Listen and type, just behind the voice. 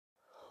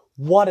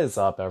What is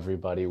up,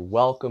 everybody?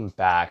 Welcome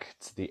back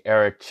to the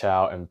Eric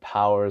Chow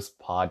Empowers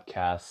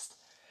podcast.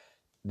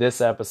 This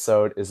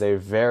episode is a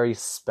very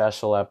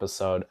special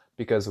episode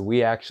because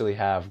we actually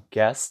have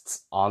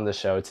guests on the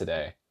show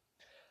today.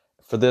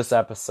 For this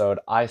episode,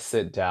 I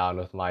sit down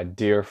with my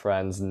dear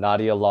friends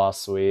Nadia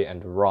Laswi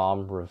and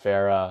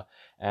Rivera,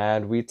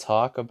 and we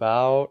talk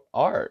about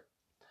art,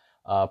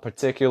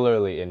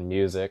 particularly in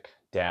music,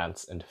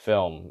 dance, and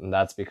film. And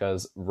that's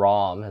because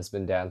Rom has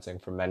been dancing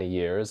for many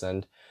years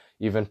and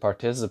even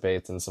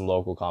participates in some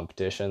local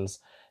competitions.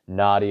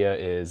 Nadia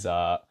is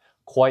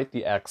quite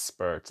the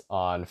expert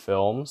on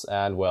films,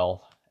 and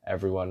well,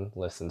 everyone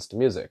listens to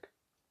music.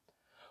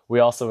 We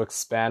also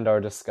expand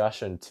our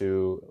discussion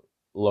to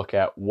look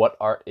at what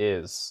art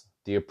is,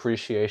 the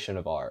appreciation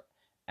of art,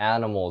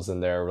 animals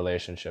and their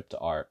relationship to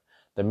art,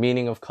 the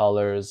meaning of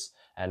colors,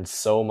 and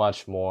so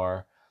much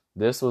more.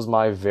 This was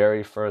my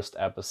very first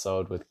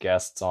episode with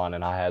guests on,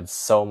 and I had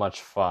so much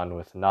fun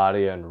with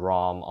Nadia and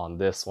Rom on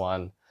this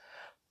one.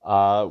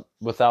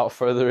 Without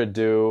further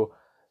ado,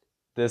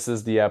 this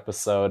is the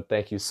episode.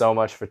 Thank you so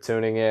much for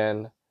tuning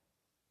in.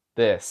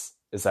 This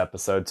is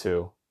episode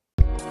 2.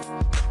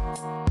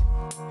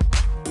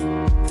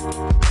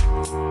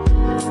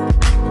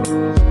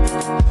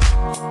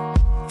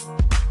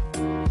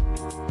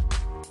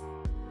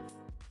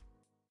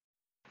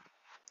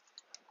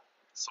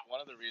 So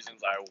one of the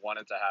reasons I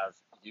wanted to have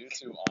you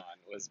two on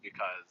was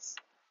because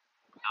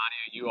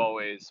Nadia, you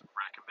always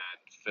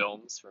recommend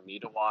films for me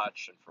to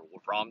watch and for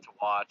Rom to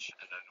watch,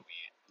 and then we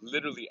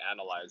literally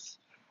analyze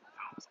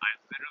films. I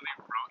literally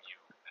wrote you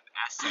an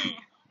essay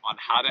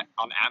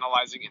on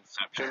analyzing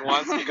Inception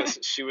once because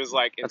she was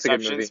like, That's a good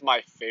movie. Inception's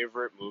my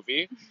favorite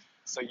movie,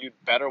 so you'd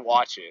better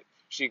watch it.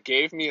 She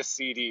gave me a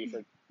CD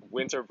for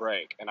winter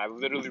break, and I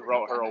literally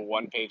wrote her a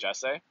one-page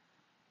essay.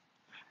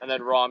 And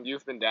then Rom,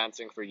 you've been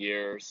dancing for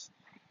years,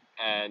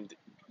 and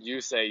you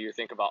say you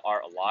think about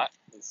art a lot,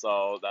 and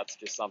so that's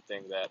just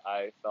something that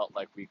I felt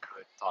like we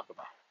could talk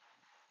about.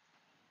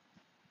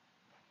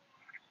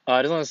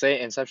 I just want to say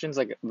Inception's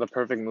like the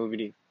perfect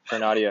movie for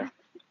Nadia,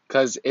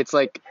 because it's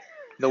like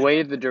the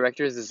way the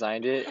directors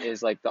designed it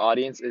is like the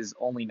audience is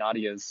only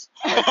Nadia's.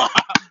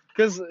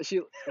 Because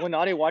when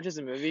Nadia watches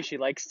a movie, she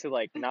likes to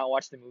like not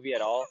watch the movie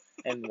at all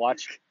and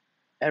watch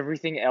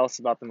everything else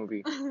about the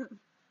movie.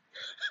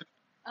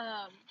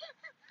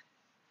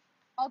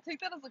 I'll take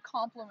that as a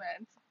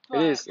compliment.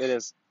 It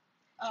is.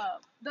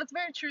 That's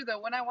very true though.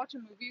 When I watch a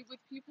movie with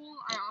people,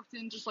 I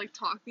often just like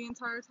talk the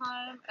entire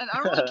time, and I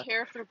don't really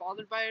care if they're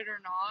bothered by it or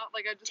not.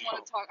 Like I just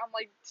want to talk. I'm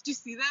like, did you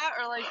see that?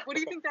 Or like, what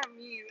do you think that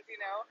means? You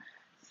know?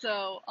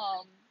 So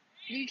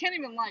you can't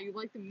even lie. You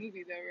like the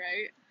movie though,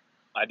 right?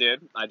 I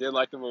did. I did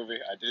like the movie.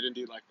 I did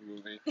indeed like the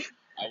movie.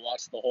 I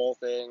watched the whole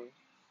thing.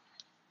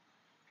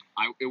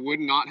 It would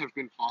not have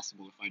been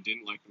possible if I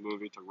didn't like the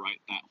movie to write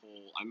that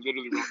whole. I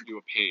literally wrote you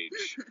a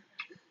page.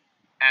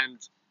 And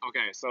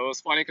okay, so it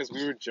was funny because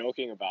we were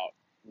joking about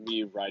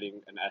me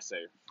writing an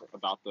essay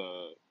about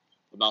the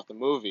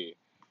movie.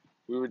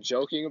 We were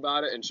joking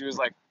about it, and she was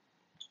like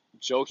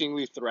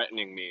jokingly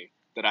threatening me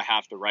that I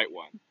have to write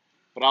one.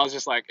 But I was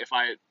just like, if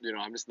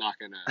I'm just not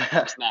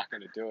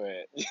gonna do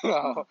it,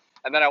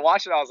 And then I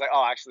watched it, I was like,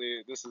 oh,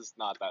 actually, this is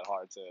not that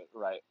hard to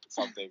write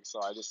something.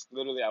 So I just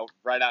literally,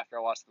 right after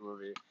I watched the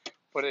movie,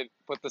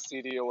 put the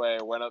CD away,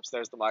 went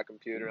upstairs to my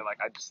computer, like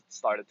I just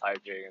started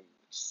typing and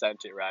sent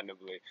it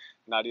randomly.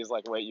 Nadia's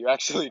like, wait, you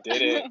actually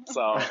did it?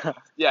 So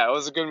yeah, it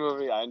was a good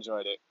movie. I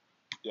enjoyed it.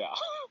 Yeah.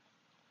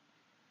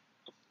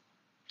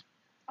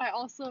 I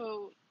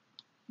also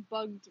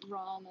bugged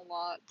Rom a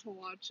lot to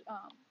watch.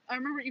 I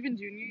remember even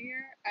junior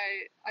year,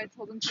 I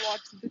told him to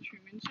watch The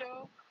Truman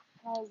Show.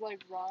 And I was like,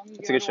 Rom, you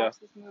It's a gotta good show. watch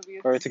this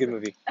movie. Or it's a good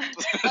movie. I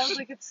was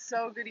like, it's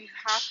so good. You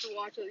have to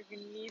watch it. Like, you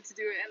need to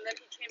do it. And then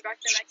he came back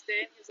the next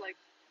day and he was like,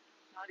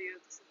 Nadia,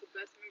 this is the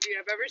best movie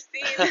I've ever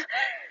seen.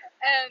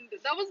 And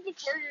that was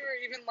before we were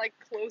even like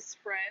close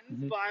friends.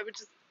 Mhm. But I would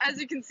just,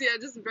 as you can see,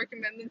 I just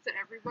recommend them to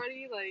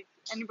everybody. Like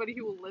anybody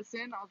who will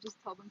listen, I'll just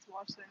tell them to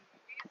watch their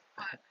movies.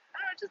 But I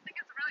don't know, I just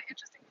think it's really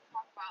interesting to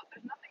talk about.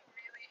 There's nothing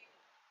really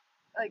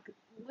like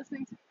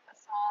listening to a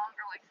song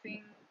or like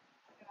seeing,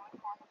 a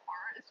form of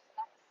art. It's just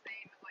not the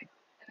same as like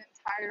an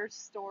entire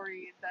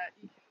story that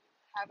you can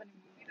have in a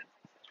movie that's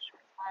like such a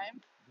short time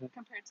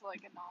compared to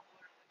like a novel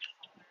or like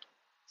some other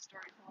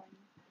storytelling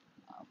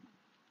um,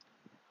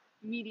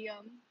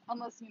 medium.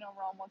 Unless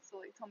Ron wants to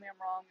like tell me I'm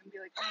wrong and be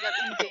like, oh my god,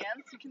 in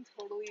dance you can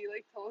totally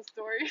like tell a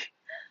story.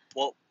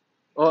 Well,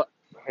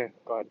 Okay,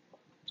 go ahead.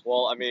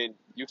 well, I mean,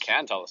 you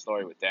can tell a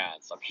story with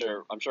dance. I'm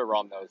sure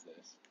Rom knows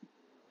this.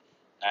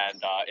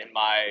 And in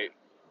my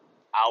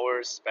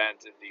hours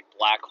spent in the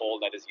black hole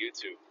that is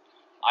YouTube,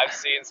 I've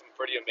seen some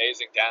pretty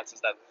amazing dances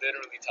that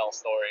literally tell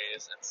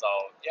stories, and so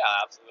yeah,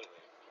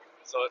 absolutely.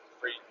 So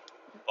for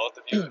both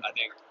of you, I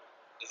think,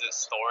 is it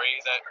story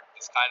that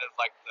is kind of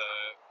like the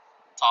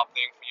top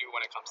thing for you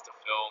when it comes to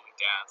film,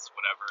 dance,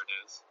 whatever it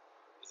is?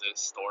 Is it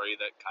story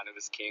that kind of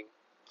is king?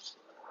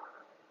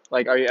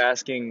 Like, are you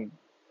asking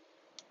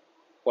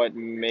what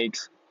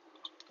makes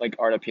like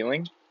art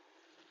appealing?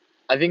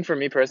 I think for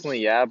me personally,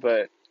 yeah,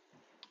 but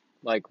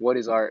like what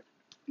is art,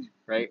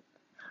 right?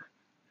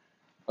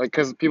 Like,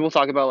 because people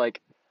talk about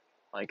like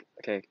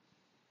okay,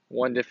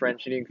 one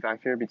differentiating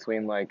factor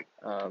between like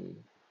I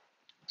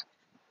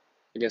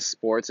guess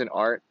sports and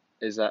art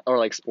is that, or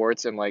like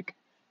sports and like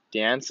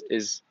dance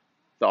is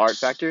the art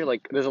factor.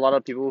 Like, there's a lot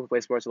of people who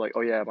play sports who are like,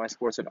 oh yeah, my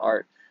sport's an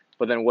art.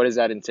 But then what does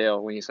that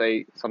entail when you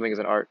say something is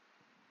an art?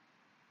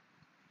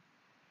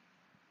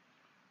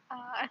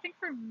 I think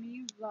for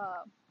me, the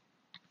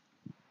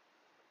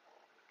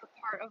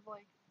part of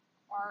like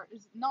art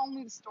is not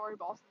only the story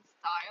but also the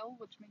style,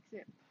 which makes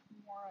it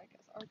more, I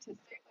guess,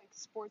 artistic. Like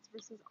sports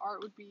versus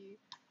art would be,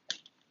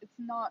 it's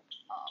not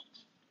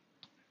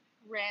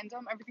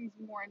random. Everything's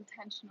more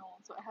intentional,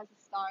 and so it has a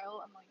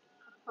style and like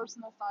a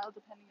personal style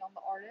depending on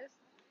the artist.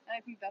 And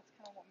I think that's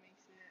kind of what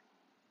makes it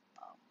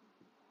um,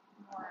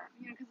 more,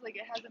 because like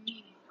it has a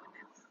meaning when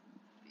it's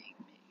being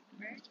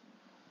made, right?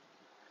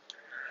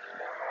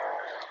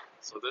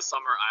 So this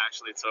summer I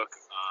actually took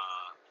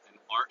an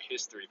art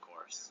history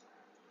course,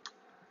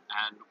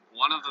 and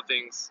one of the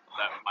things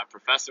that my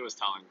professor was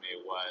telling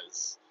me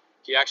was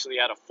he actually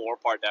had a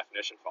four-part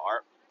definition for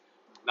art.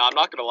 Now I'm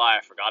not gonna lie,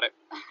 I forgot it,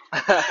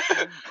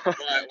 but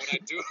what I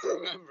do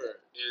remember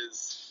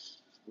is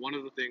one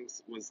of the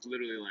things was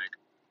literally like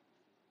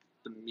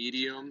the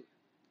medium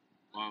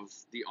of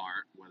the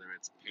art, whether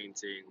it's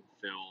painting,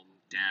 film,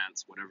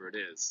 dance, whatever it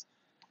is,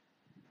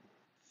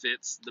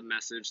 fits the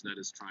message that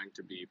is trying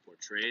to be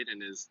portrayed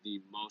and is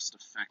the most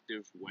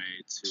effective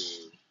way to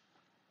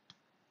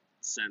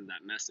send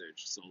that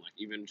message. So like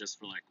even just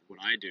for like what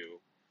I do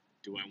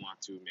I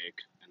want to make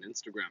an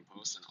Instagram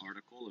post, an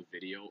article, a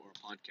video, or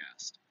a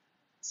podcast?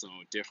 So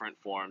different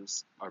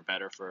forms are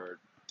better for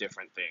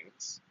different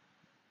things.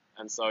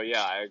 And so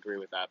yeah, I agree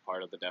with that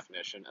part of the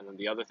definition. And then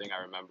the other thing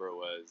I remember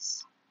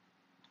was,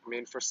 I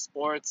mean, for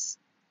sports,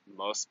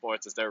 most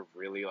sports, is there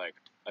really like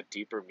a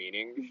deeper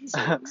meaning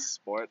to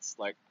sports?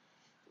 Like,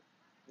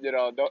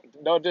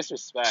 no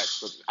disrespect,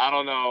 but I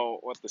don't know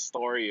what the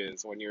story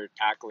is when you're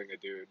tackling a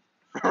dude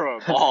for a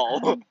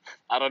ball.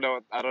 I don't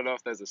know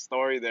if there's a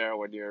story there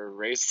when you're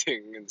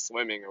racing and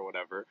swimming or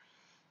whatever.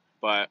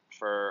 But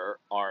for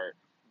art,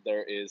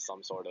 there is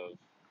some sort of,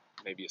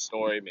 maybe a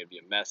story, maybe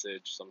a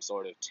message, some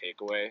sort of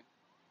takeaway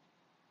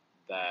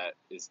that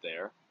is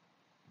there.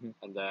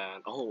 And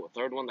then, a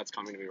third one that's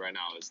coming to me right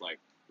now is like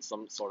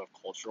some sort of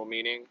cultural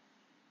meaning.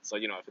 So,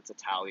 if it's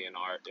Italian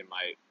art, it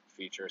might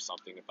feature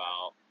something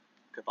about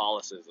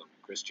Catholicism,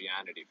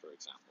 Christianity, for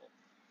example.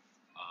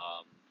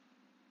 Um,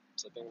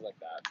 so things like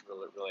that,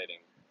 relating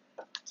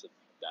to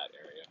that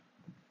area.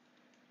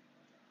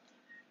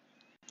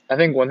 I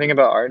think one thing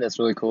about art that's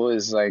really cool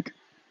is like,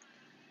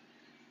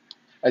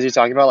 as you're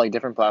talking about like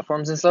different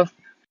platforms and stuff,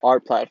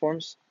 art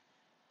platforms,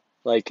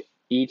 like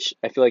I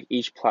feel like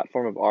each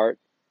platform of art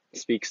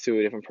speaks to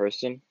a different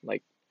person,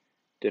 like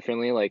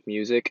differently, like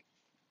music.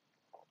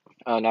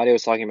 Nadia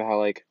was talking about how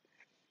like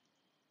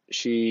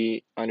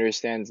she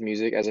understands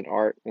music as an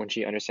art when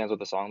she understands what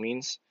the song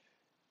means.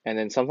 And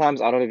then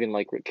sometimes I don't even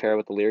like care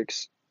what the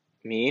lyrics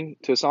mean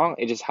to a song.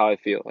 It's just how I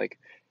feel. Like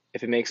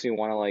if it makes me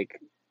want to like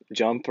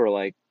jump or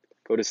like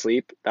go to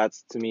sleep,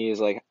 that's to me is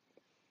like,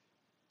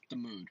 The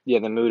mood. yeah,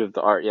 the mood of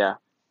the art. Yeah.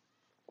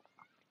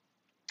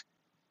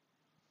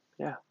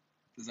 Yeah.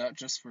 Is that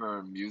just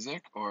for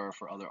music or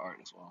for other art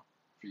as well?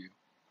 For you?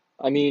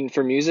 I mean,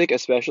 for music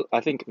especially,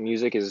 I think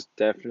music is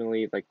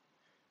definitely like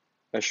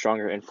a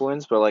stronger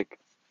influence, but like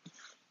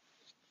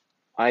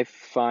I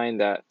find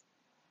that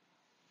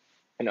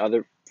in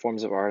other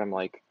forms of art,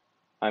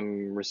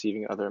 I'm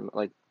receiving other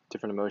like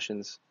different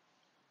emotions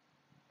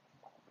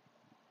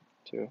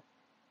too.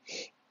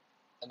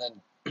 And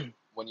then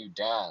when you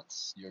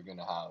dance, you're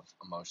gonna have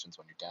emotions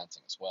when you're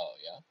dancing as well,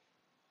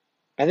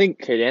 yeah? I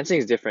think okay, dancing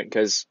is different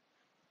because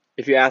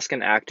if you ask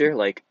an actor,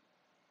 like,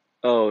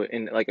 oh,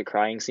 in like a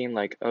crying scene,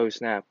 like, oh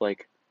snap,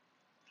 like,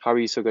 how are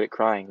you so good at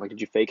crying? Like,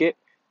 did you fake it?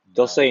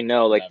 They'll No, say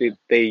no, like never.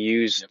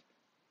 Yep.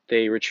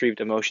 they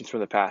retrieved emotions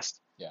from the past,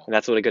 Yeah. and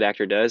that's what a good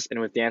actor does. And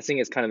with dancing,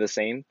 it's kind of the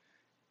same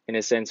in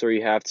a sense where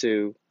you have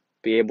to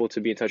be able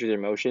to be in touch with your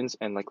emotions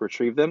and like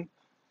retrieve them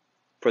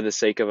for the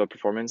sake of a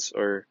performance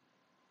or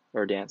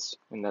dance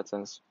in that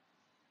sense.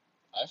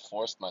 I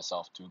forced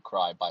myself to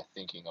cry by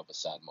thinking of a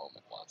sad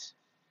moment once.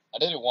 I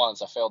did it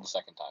once, I failed the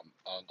second time,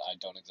 and I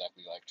don't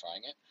exactly like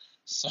trying it.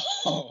 So,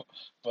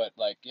 but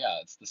like, yeah,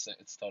 it's the same.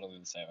 It's totally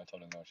the same. I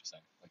totally know what you're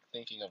saying. Like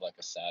thinking of like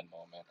a sad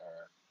moment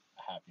or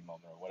a happy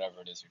moment or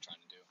whatever it is you're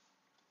trying to do.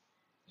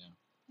 Yeah.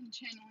 And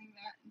channeling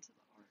that into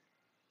the art.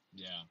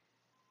 Yeah.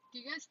 Do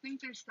you guys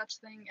think there's such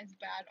thing as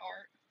bad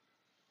art?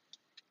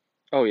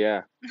 Oh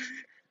yeah,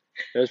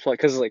 there's probably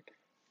because like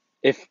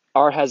if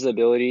art has the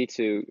ability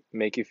to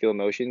make you feel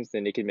emotions,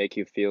 then it can make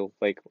you feel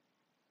like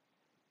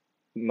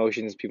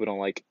emotions people don't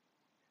like,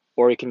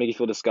 or it can make you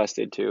feel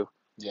disgusted too,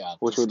 Yeah,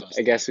 which would I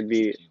disgusting guess would is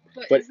the be, key one.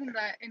 But but isn't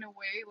that in a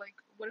way like,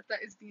 what if that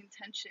is the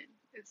intention?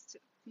 Is to,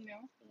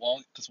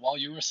 Well, because while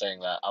you were saying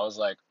that, I was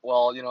like,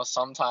 well,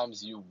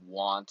 sometimes you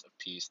want a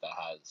piece that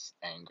has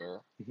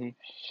anger, mhm,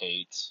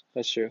 hate,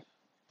 that's true.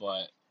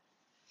 but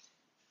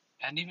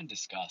and even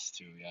disgust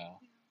too, yeah.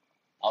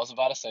 I was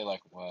about to say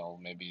like, well,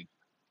 maybe,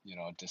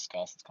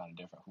 disgust is kind of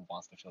different. Who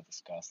wants to feel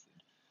disgusted?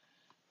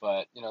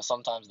 But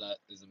sometimes that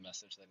is a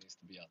message that needs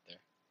to be out there.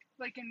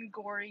 Like in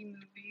gory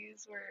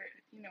movies where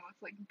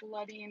it's like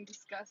bloody and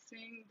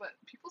disgusting, but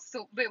people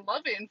still they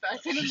love it. In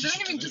fact, they don't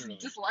even just Literally.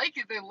 dislike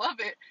it; they love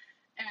it.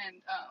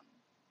 And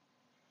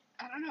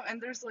I don't know. And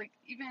there's like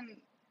even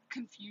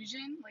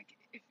confusion. Like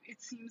if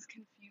it seems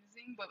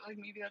confusing, but like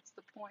maybe that's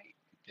the point.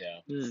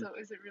 Yeah. So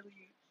is it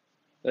really?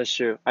 That's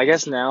true. I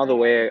guess now the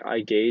way I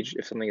gauge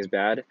if something is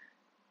bad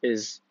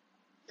is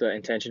the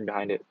intention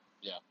behind it.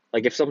 Yeah.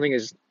 Like if something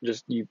is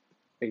just you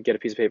get a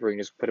piece of paper and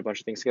just put a bunch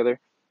of things together.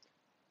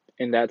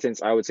 In that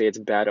sense, I would say it's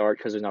bad art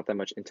because there's not that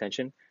much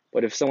intention.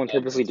 But if someone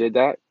purposely did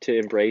that to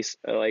embrace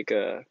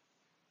a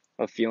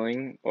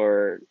feeling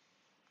or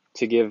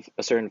to give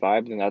a certain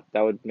vibe, then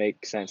that would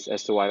make sense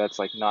as to why that's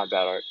like not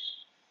bad art.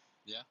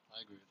 Yeah,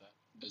 I agree with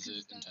that. Is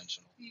it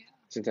intentional? Yeah.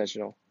 It's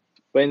intentional.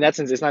 But in that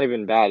sense, it's not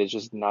even bad. It's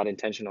just not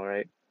intentional,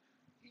 right?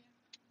 Yeah.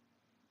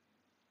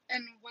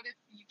 And what if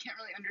you can't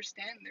really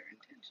understand their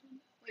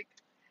intention? Like,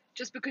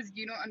 just because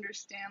you don't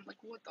understand like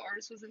what the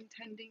artist was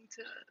intending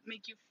to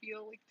make you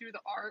feel like through the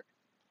art,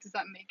 does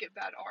that make it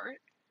bad art?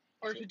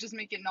 Or does it just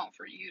make it not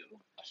for you?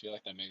 I feel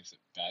like that makes it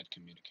bad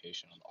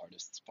communication on the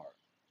artist's part.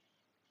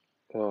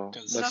 Well,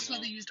 That's why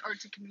they used art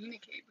to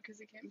communicate,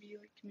 because it can't be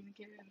like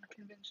communicated in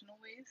conventional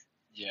ways.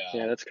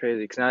 Yeah, that's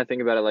crazy. Because now I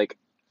think about it, like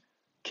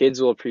kids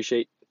will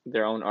appreciate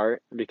their own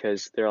art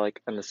because they're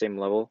like on the same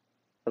level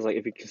as like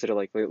if you consider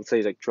like let's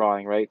say like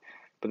drawing, right?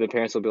 But the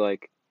parents will be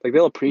like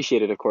they'll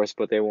appreciate it of course,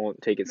 but they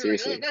won't take it They're like,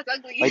 seriously. "Oh, that's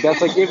ugly." Like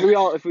that's like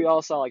if we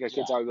all saw like our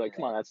kids art, we'd be like,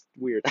 come on, that's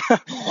weird.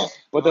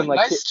 But then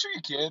like nice tree,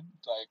 kid.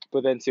 Like,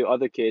 but then to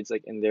other kids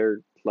like in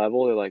their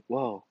level, they're like,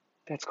 whoa,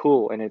 that's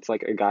cool, and it's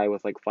like a guy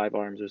with like 5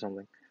 arms or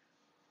something.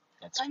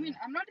 I mean,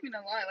 I'm not even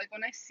gonna lie. Like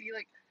when I see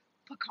like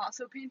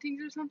Picasso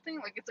paintings or something,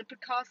 like it's a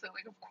Picasso.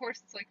 Like of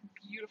course it's like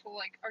beautiful,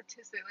 like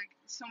artistic, like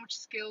so much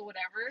skill,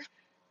 whatever.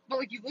 But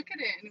like you look at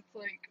it and it's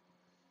like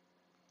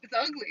it's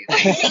ugly.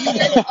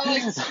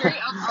 Like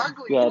straight up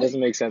ugly. Yeah, it Like, doesn't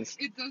make sense.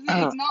 it doesn't.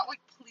 It's not like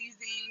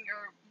pleasing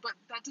but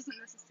that doesn't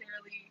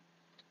necessarily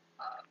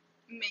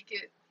make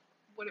it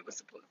what it was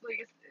supposed.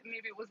 Like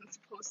maybe it wasn't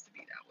supposed to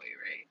be that way,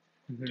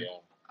 right? Yeah.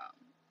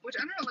 Which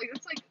I don't know. Like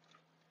it's like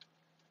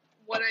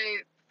what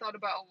I thought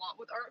about a lot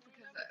with art,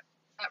 because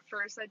at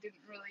first I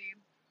didn't really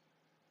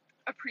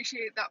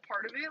appreciate that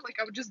part of it. Like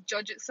I would just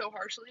judge it so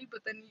harshly,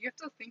 but then you have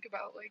to think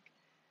about like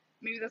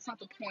maybe that's not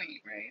the point,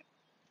 right?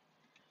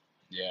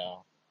 Yeah.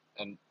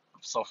 And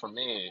so for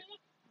me,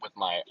 with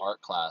my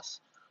art class,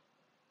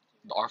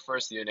 our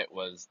first unit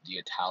was the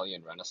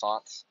Italian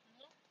Renaissance,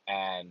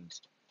 and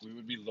we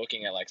would be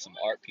looking at like some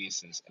art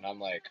pieces, and I'm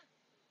like,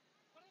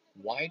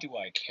 why do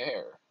I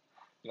care?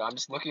 I'm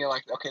just looking at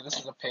like, okay, this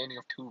is a painting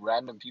of two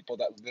random people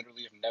that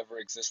literally have never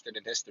existed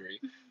in history.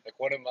 Like,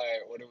 what are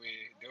we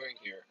doing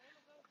here?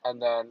 And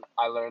then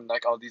I learned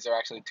like, oh, these are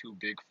actually two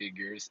big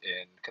figures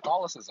in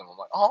Catholicism. I'm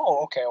like,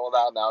 oh, okay, well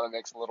now that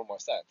makes a little more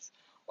sense.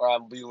 Or I'll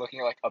be looking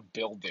at like a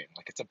building,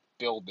 like it's a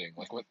building,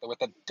 like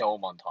with a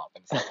dome on top,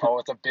 and it's like, oh,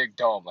 it's a big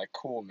dome, like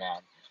cool,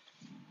 man.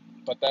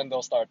 But then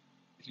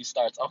he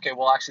starts, okay,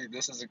 well actually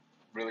this is a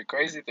really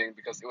crazy thing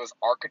because it was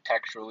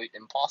architecturally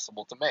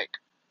impossible to make.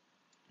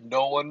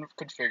 No one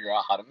could figure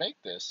out how to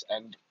make this,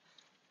 and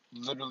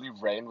literally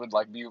rain would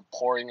like be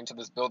pouring into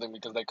this building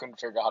because they couldn't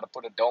figure out how to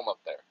put a dome up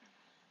there.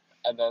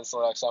 And then so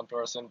like some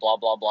person, blah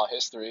blah blah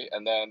history,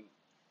 and then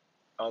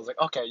I was like,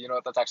 okay, you know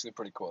what, that's actually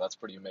pretty cool. That's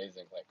pretty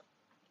amazing. Like,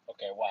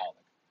 okay, wow,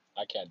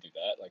 like, I can't do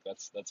that. Like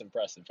that's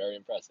impressive, very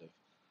impressive.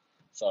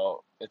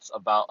 So it's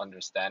about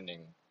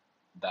understanding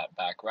that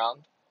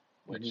background,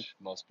 which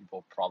most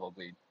people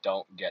probably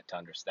don't get to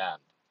understand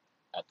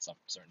at some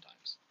certain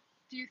times.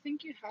 Do you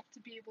think you have to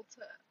be able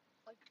to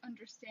like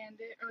understand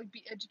it, or like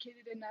be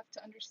educated enough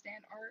to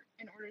understand art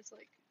in order to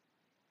like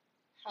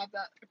have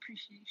that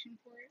appreciation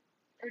for it?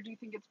 Or do you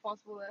think it's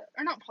possible that,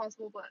 or not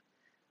possible, but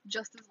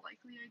just as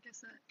likely, I guess,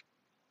 that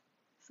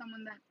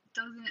someone that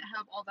doesn't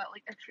have all that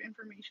like extra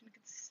information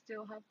could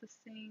still have the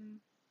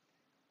same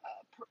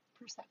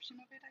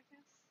perception of it, I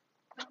guess?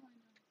 I don't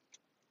really know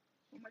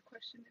what my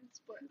question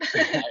is, but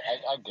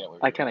I get what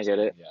you're I kind of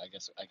get it. Yeah, I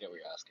get what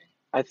you're asking.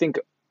 I think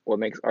what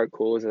makes art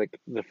cool is like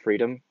the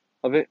freedom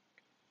of it.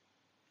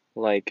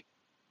 Like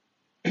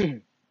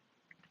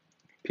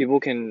people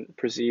can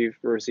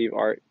receive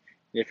art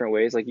in different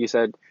ways. Like you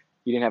said,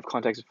 you didn't have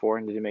context before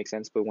and it didn't make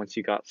sense, but once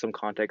you got some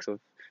context of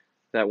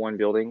that one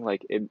building,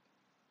 like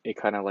it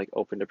kind of like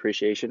opened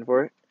appreciation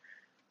for it.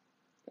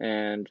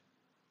 And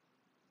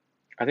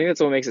I think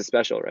that's what makes it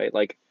special, right?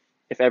 Like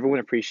if everyone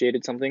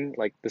appreciated something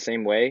like the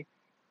same way,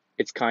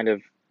 it's kind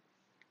of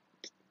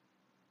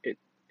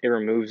it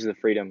removes the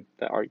freedom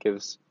that art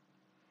gives.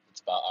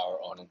 It's about our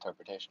own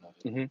interpretation of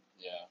it. Mm-hmm.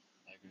 Yeah,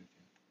 I agree with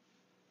you.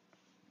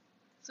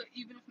 So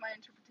even if my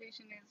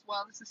interpretation is,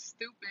 wow, this is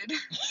stupid,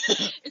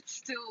 that's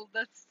still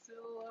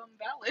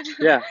valid.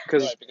 Yeah,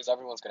 because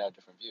everyone's gonna have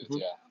different views. Mhm.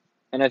 Yeah.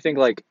 And I think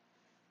like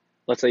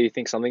let's say you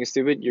think something is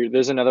stupid,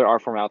 there's another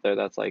art form out there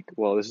that's like,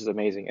 well, this is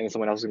amazing, and then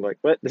someone else is gonna be like,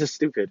 what? This is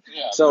stupid.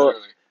 Yeah, So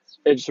literally.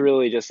 it's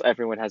really just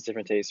everyone has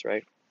different tastes,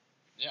 right?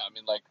 Yeah, I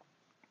mean, like,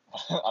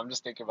 I'm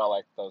just thinking about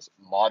like those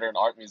modern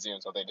art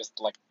museums where they just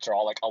like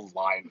draw like a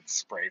line with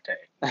spray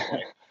paint.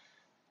 Like,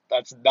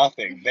 that's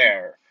nothing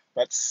there.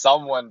 But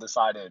someone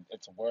decided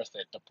it's worth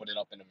it to put it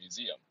up in a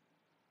museum.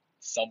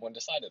 Someone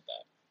decided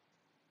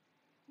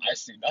that. I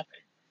see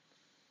nothing.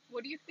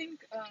 What do you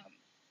think like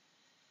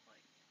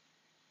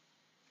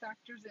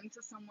factors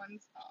into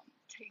someone's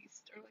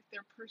taste or like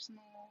their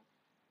personal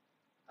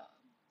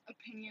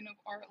opinion of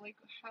art? Like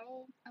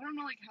how I don't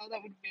know like how that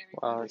would vary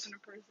from Wow, person to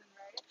person,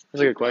 right?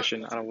 that's a good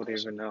question. I wouldn't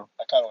even know.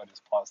 I kind of want to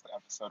just pause the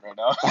episode right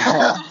now.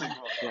 Think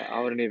about that. Yeah, I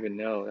wouldn't even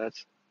know.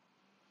 That's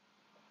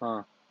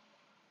huh.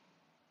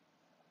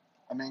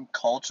 I mean,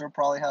 culture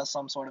probably has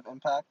some sort of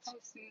impact. Oh,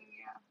 see,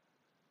 yeah.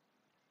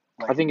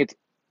 I think it's.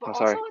 But Oh,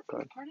 also, sorry. it's Go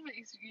like ahead. part of it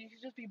is you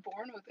should just be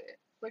born with it.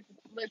 Like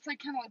it's like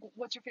kind of like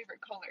what's your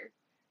favorite color,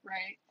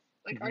 right?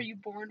 Like, are you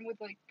born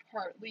with like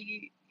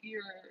partly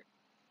your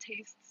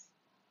tastes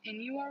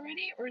in you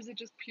already, or is it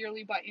just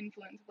purely by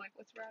influence of like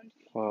what's around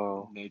you?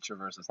 Whoa, Nature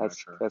versus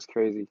that's nurture. that's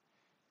crazy.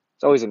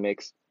 It's always a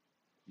mix.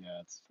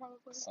 Yeah, it's Probably.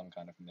 some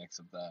kind of mix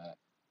of that.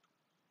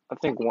 I I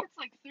think think one. it's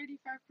like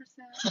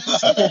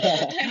 35%.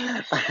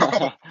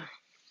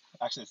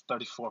 Actually, it's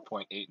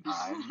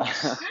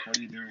 34.89. What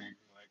are you doing?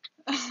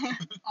 Like,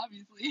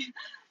 Obviously.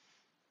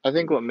 I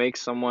think what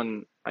makes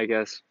someone, I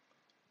guess,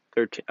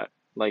 their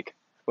like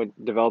what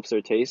develops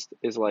their taste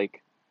is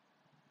like,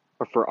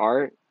 or for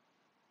art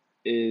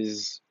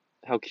is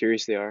how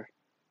curious they are.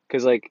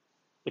 Cause like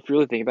if you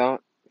really think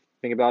about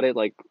it,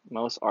 like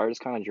most art is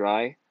kind of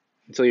dry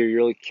until you're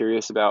really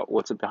curious about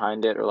what's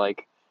behind it or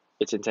like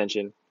its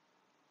intention.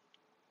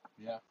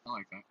 yeah, I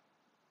like that.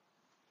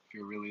 If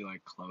you're really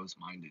like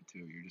close-minded too,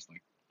 you're just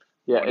like,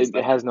 Yeah, what is it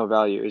that? has no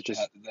value. It's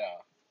just Yeah,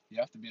 you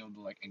have to be able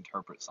to like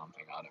interpret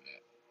something out of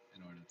it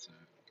in order to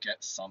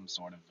get some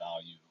sort of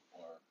value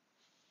or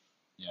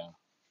yeah.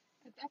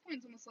 At that point,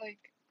 it's almost like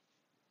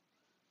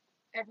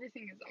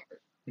everything is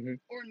art, Mhm.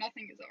 or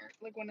nothing is art,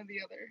 like one or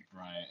the other.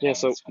 Right. Yeah. Yeah,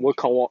 So that's kind of what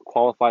true.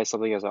 qualifies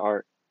something as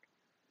art?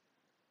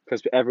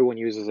 Because everyone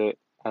uses it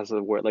as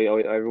a word. Like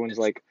everyone's It's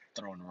like,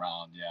 thrown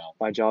around. Yeah.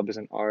 my job is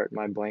an art,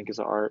 my blank is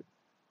art,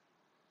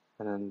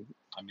 and then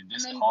I mean, And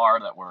this then car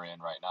that we're in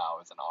right now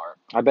is an art.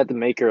 I bet the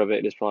maker of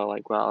it is probably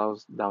like, wow,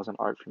 that was an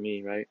art for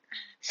me, right?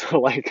 So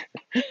like,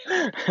 it's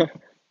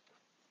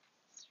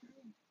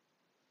true.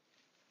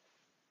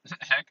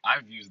 Heck,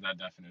 I've used that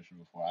definition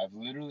before. I've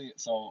literally,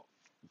 so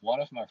one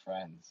of my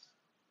friends,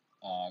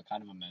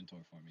 kind of a mentor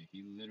for me,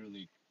 he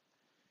literally,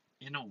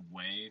 in a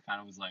way,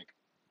 kind of was like,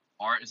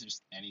 art is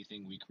just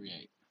anything we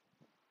create.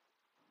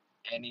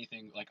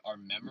 Anything, like our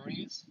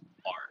memories,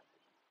 art.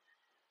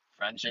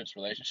 Friendships,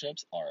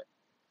 relationships, art.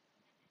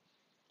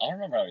 I don't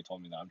remember how he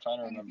told me that. I'm trying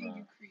to Anything remember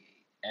you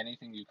create.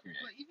 anything you create.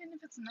 But even if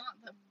it's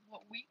not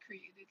what we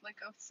created, like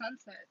a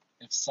sunset,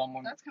 If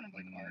someone, that's kind of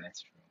like art.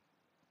 that's true.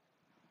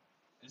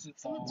 Is it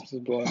So though? it's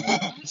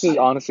this is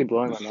honestly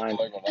blowing my mind.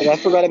 Blowing my Because I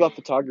mind. forgot about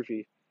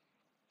photography.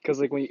 Because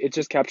like when it's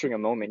just capturing a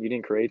moment, you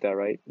didn't create that,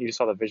 right? You just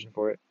saw the vision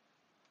for it.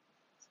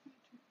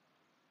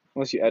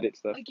 Unless you edit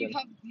stuff, like then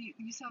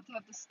you still have to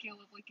have the skill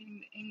of like getting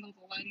the angle,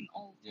 the lighting,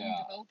 all Yeah.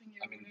 and developing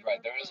your I mean, whatever.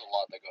 right, there is a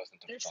lot that goes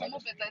into There's some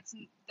of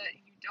photography. it that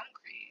you don't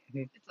create.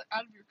 Mhm. It's like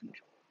out of your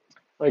control.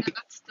 like And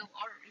that's still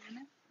art, isn't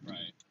it?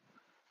 Right.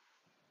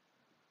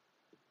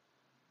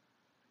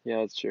 yeah,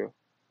 that's true.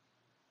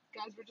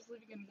 Guys, we're just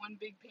living in one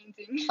big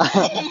painting.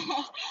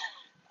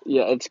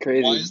 Yeah, it's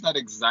crazy. Why is that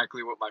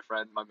exactly what my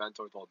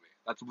mentor told me?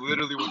 That's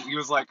literally what he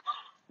was like,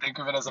 think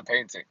of it as a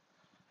painting.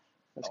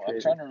 That's I'm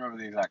crazy. trying to remember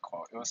the exact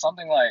quote. It was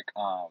something like,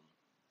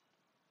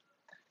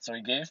 so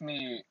he gave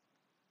me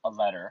a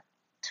letter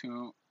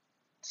to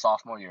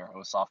sophomore year. It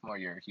was sophomore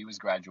year. He was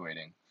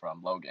graduating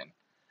from Logan.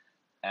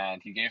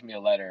 And he gave me a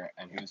letter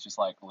and he was just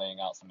like laying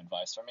out some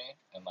advice for me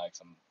and like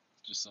some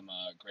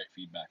great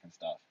feedback and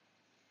stuff.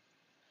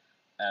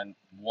 And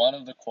one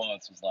of the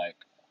quotes was like,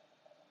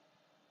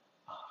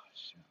 oh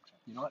shoot,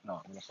 you know what?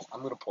 No,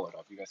 I'm gonna pull it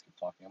up. You guys keep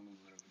talking. I'm gonna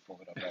literally pull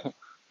it up right now.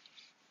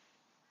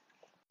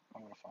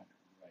 I'm gonna find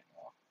it right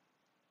now.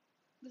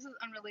 This is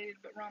unrelated,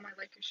 but Rom, I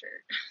like your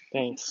shirt.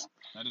 Thanks.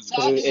 That is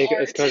That's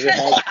It's because it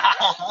art.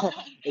 has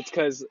it's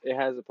because it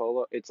has a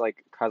polo. It's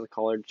like has a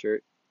collared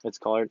shirt. It's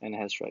collared and it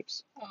has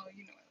stripes. Oh,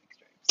 you know I like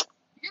stripes.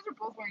 You guys are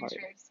both wearing Alright.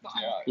 stripes, but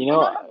Yeah. You I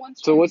know, don't have one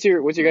so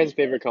stripe. what's your guys'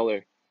 favorite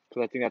color?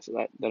 Because I think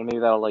that maybe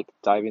that'll like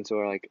dive into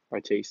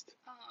our taste.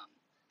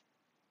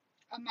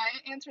 My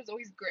answer is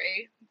always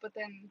gray, but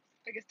then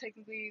I guess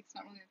technically it's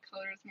not really a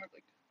color; it's more of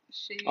like a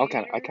shade.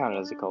 I count it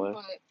as a color.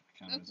 But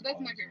that's my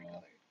favorite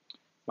color.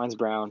 Mine's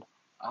brown.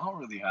 I don't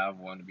really have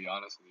one to be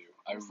honest with you.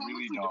 I Well, sound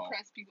really like some don't.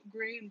 depressed people.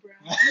 Gray and brown.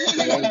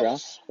 Gray and brown.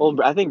 Well,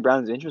 I think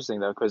brown's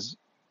interesting though, because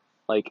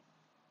like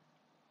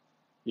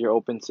you're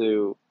open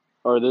to,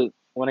 or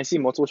when I see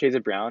multiple shades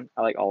of brown,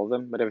 I like all of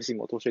them. But if I see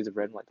multiple shades of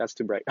red, I'm like that's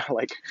too bright.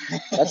 Like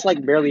that's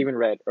like barely even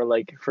red. Or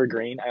like for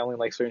green, I only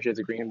like certain shades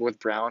of green. But with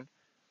brown,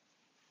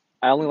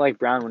 I only like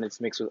brown when it's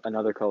mixed with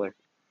another color.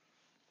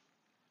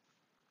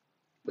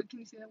 Wait, can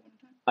you say that one more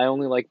time? I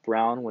only like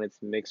brown when it's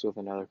mixed with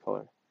another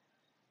color.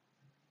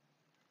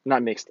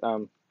 not mixed. Yeah,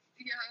 I'm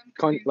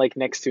confused. Like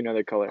next to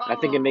another color. I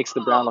think it makes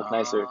the brown look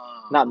nicer.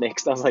 Not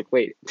mixed. I was like,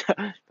 wait,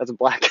 that's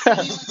black. So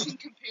you can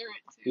compare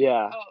it to.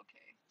 Yeah. Oh,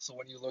 okay. So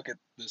when you look at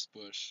this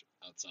bush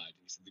outside,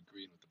 you see the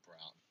green with the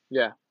brown.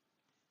 Yeah.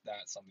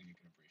 That's something you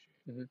can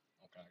appreciate. Mhm.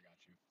 Okay, I got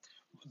you.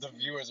 The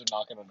viewers are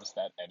not going to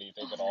understand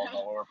anything at all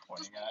that we're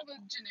pointing Just at. the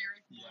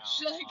generic Yeah.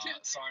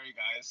 bush. Sorry,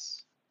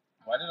 guys.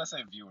 Why did I say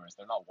viewers?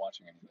 They're not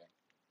watching anything.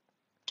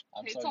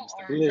 I'm It's so all used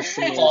to art.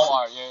 Listeners. It's all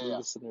art. Yeah.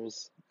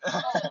 Listeners.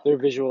 Oh.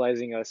 They're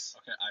visualizing us.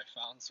 Okay, I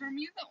found For some.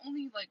 me, the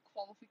only like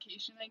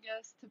qualification, I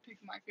guess, to pick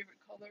my favorite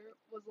color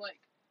was like,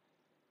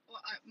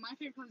 my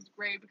favorite color is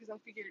gray because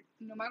I figured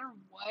no matter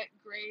what,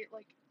 gray,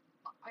 like,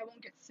 I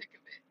won't get sick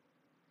of it,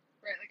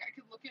 right? Like, I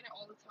could look at it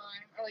all the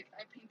time, or like,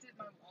 I painted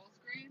my walls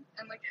gray,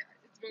 and like,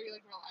 it's very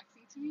like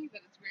relaxing to me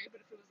that it's gray. But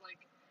if it was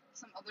like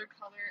some other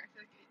color, I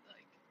feel like it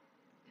like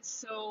is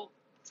so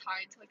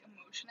tied to like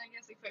emotion, I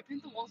guess. Like, if I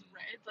paint the walls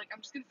red, like,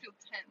 I'm just gonna feel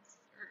tense,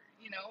 or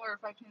or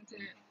if I paint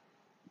it,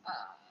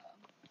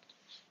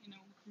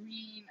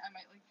 green, I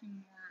might like feel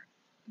more,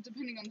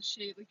 depending on the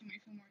shade, like you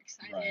might feel more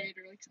excited,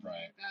 or like something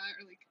like that,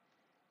 or like,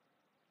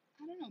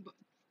 I don't know, but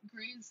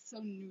gray is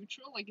so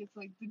neutral, like it's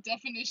like the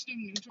definition of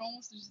neutral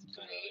almost is just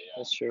gray.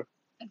 That's true.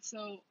 And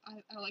so I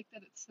like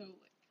that it's so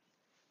like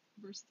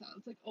versatile.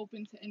 It's like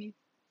open to any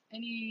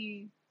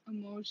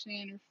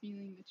emotion or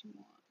feeling that you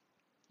want.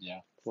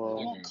 Yeah. So Well,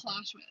 it won't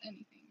clash with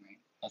anything, right?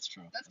 That's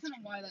true. That's kind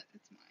of why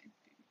it's my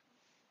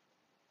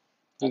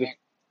favorite color.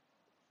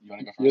 You want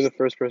to go first? You're the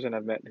first person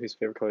I've met whose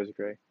favorite color is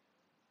gray.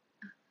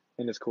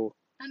 And it's cool.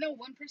 I know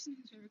one person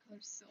whose favorite color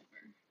is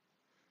silver.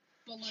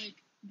 But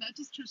like, that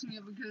just trips me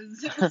up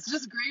because it's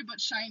just gray but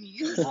shiny.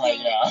 So, right,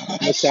 yeah. I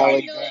It's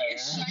shiny know, like,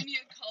 it's shiny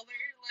a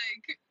color.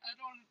 Like, I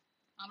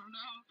don't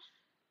know.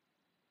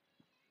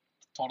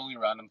 Totally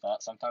random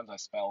thought. Sometimes I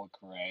spell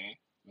gray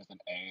with an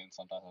A and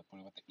sometimes I put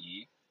it with the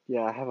E.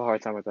 Yeah, I have a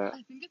hard time with that.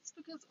 I think it's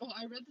because,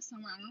 I read this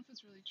somewhere. I don't know if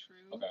it's really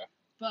true. Okay.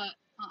 But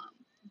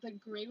the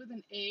gray with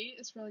an A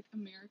is for like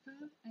America,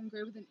 and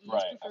gray with an E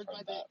Right, is preferred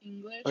by the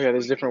English. Oh yeah,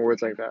 there's like, different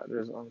words like that.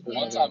 There's one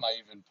time I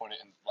even put it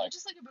in I like.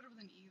 just like it better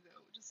with an E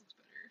though. It just looks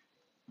better.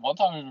 One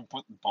time I even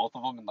put both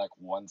of them in like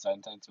one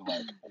sentence or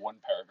like one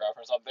paragraph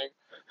or something.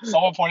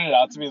 Someone pointed it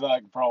out to me. They're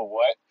like, "Bro,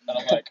 what?" And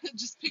I'm like,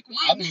 just pick one.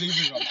 I'm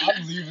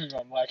leaving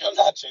them. Like, I'm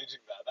not changing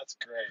that. That's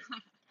great.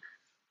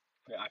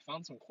 Okay, I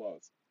found some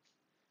quotes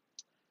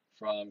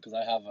from because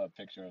I have a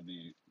picture of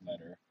the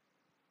letter.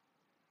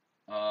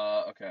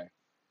 Okay.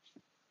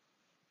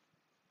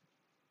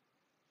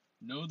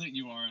 Know that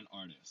you are an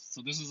artist.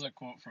 So this is a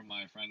quote from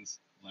my friend's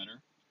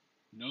letter.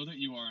 Know that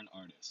you are an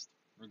artist.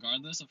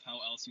 Regardless of how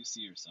else you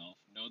see yourself,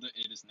 know that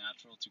it is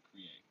natural to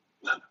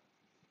create.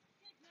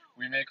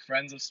 We make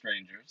friends of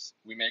strangers.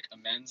 We make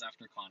amends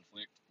after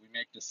conflict. We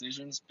make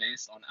decisions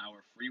based on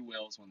our free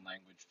wills when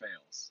language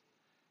fails.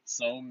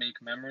 So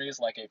make memories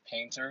like a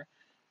painter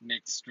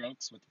makes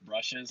strokes with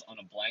brushes on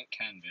a blank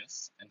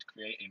canvas and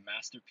create a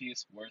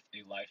masterpiece worth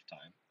a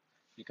lifetime.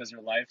 Because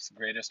your life's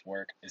greatest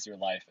work is your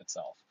life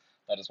itself.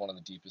 That is one of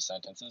the deepest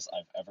sentences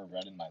I've ever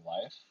read in my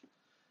life.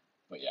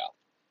 But yeah.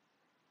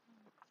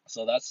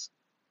 So that's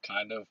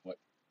kind of what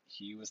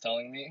he was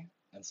telling me.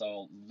 And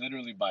so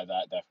literally by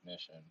that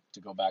definition, to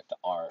go back to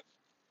art,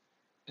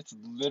 it's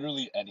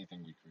literally anything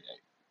we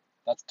create.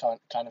 That's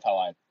kind of how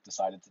I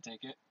decided to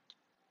take it.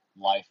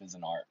 Life is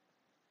an art,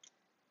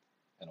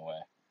 in a way.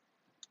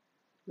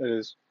 It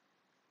is.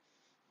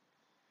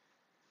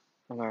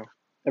 I don't know.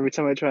 Every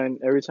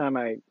time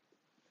I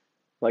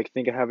like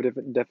think I have a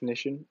different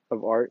definition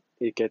of art,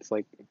 it gets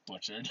like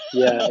butchered.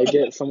 Yeah,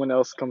 someone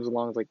else comes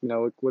along like,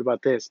 no, what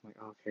about this? I'm like,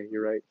 okay,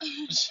 you're right.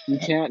 You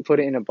can't put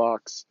it in a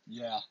box.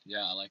 Yeah,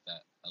 I like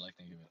that. I like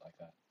thinking of it like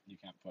that. You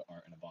can't put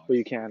art in a box. But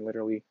you can,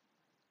 literally.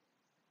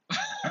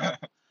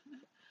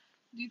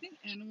 Do you think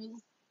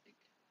animals like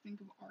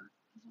think of art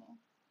as well?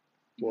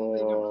 Even though they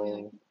don't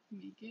really like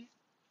make it?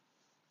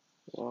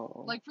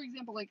 Whoa. Like, for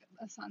example, like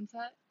a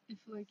sunset, if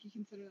like you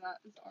consider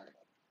that as art.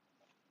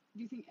 Do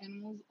you think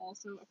animals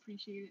also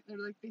appreciate it? Or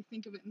like they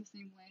think of it in the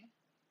same way?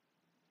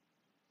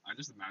 I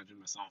just imagine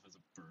myself as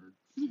a bird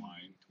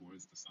flying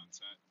towards the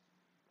sunset,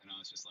 and I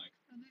was just like,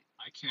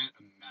 I can't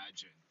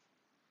imagine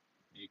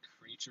a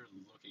creature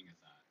looking at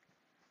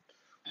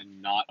that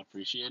and not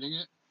appreciating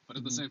it. But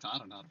at the same time, I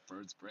don't know how a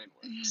bird's brain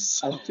works.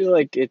 So. I feel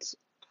like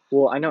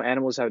I know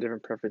animals have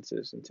different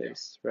preferences and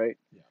tastes, right?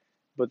 Yeah.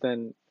 But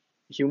then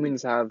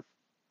humans have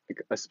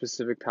like a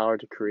specific power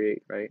to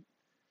create, right?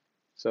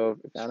 So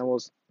if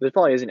animals, there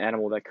probably is an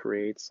animal that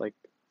creates, like,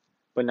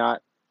 but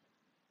not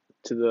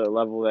to the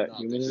level that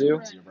humans do.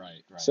 You're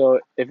right. So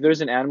if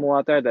there's an animal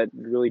out there that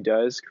really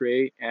does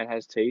create and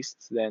has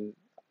tastes, then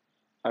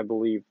I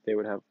believe they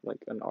would have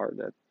like an art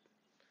that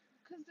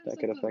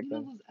could affect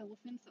them. Those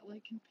elephants that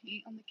like can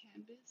paint on the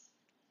canvas.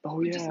 Oh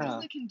but yeah. Just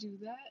because they can do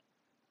that,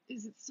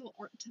 is it still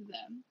art to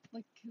them?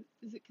 Like,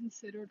 is it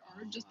considered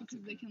art just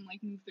because they can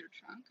like move their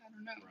trunk? I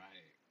don't know.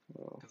 Right.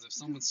 Because if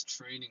someone's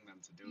training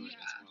them to do it,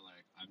 it's more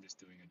like I'm just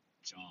doing a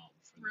job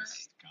for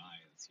this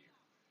guy that's here.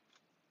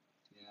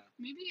 Yeah.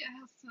 Maybe it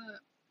has to.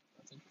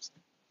 That's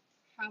interesting.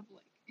 Have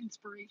like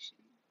inspiration,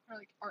 or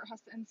like art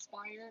has to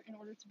inspire in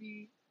order to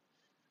be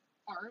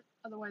art.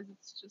 Otherwise,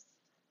 it's just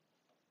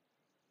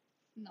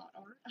not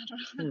art. I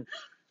don't know.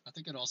 I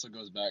think it also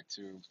goes back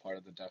to part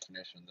of the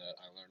definition that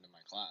I learned in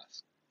my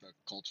class, the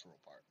cultural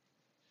part.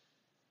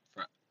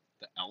 For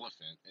the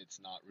elephant, it's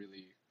not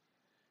really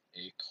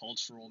a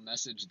cultural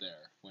message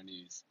there when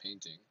he's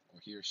painting, or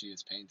he or she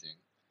is painting.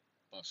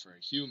 But for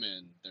a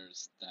human,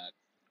 there's that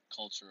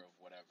culture of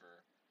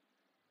whatever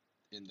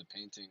in the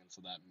painting, and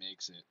so that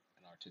makes it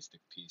an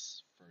artistic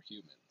piece for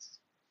humans,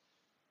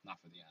 not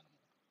for the animal.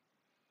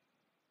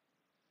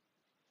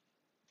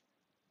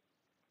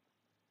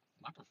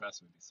 My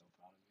professor would be so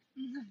proud of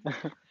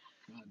me.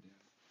 God damn.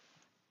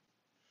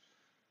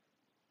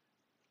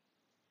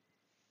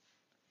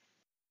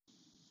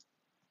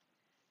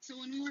 So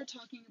when we were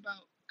talking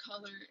about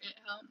color, it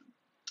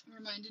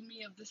reminded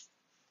me of this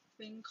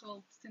thing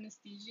called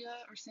synesthesia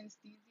or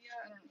synesthesia.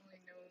 I don't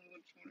really know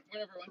which one,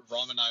 whatever one.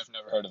 Rom and I have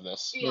never heard of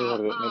this. Yeah. heard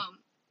of it,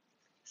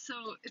 So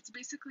it's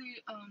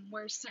basically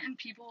where certain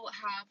people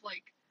have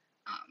like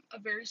a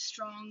very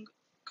strong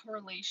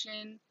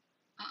correlation.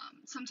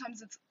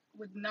 Sometimes it's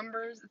with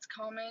numbers, it's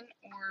common,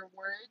 or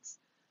words,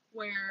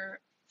 where,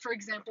 for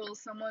example,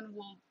 someone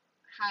will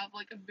have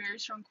like a very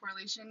strong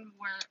correlation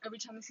where every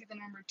time they see the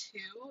number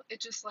two,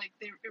 it just like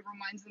it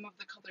reminds them of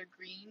the color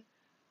green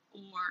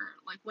or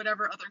like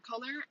whatever other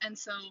color, and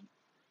so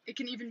it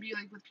can even be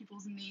like with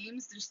people's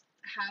names, they just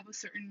have a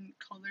certain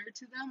color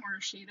to them or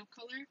a shade of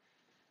color,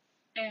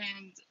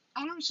 and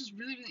I don't know, it's just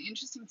really really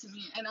interesting to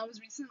me. And I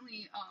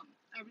recently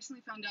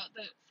found out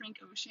that Frank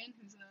Ocean,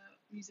 who's a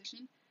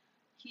musician,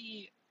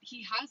 he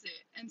has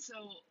it, and so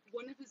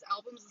one of his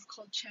albums is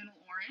called Channel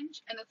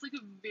Orange, and that's like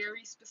a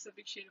very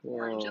specific shade of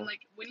orange, and Whoa.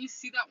 like when you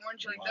see that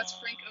orange, you're like, that's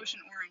Frank Wow.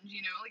 Ocean orange,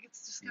 you know, like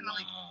it's just kind of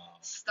like Wow.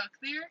 stuck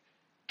there.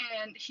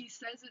 And he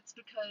says it's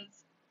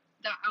because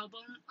that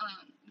album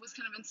was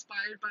kind of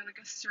inspired by like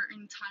a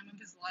certain time of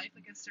his life,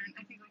 like a certain,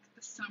 I think like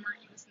the summer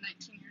he was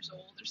 19 years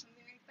old or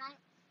something like that,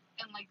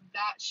 and like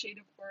that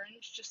shade of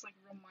orange just like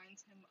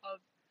reminds him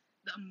of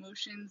the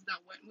emotions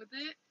that went with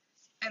it,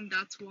 and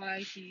that's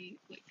why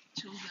he like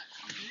chose that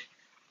color.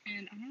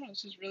 And I don't know,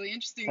 it's just really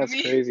interesting That's to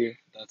me. crazy.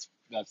 That's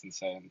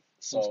insane.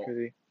 That's So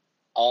crazy.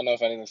 I don't know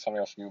if anything's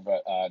coming up for you,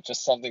 but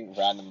just something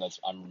random that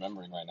I'm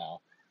remembering right now.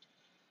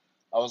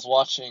 I was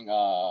watching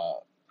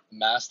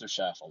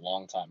MasterChef a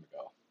long time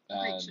ago,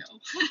 Great and show.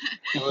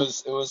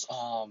 it was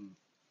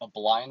a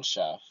blind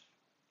chef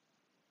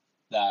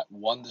that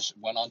went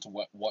on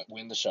to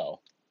win the show.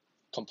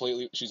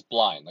 Completely, she's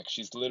blind. Like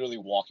she's literally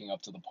walking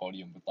up to the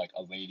podium with like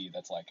a lady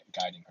that's like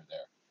guiding her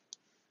there.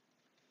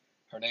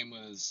 Her name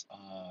was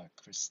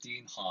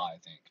Christine Ha, I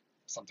think,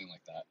 something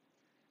like that.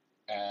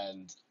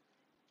 And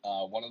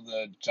one of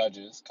the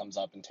judges comes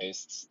up and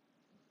tastes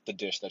the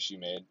dish that she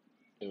made.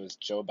 It was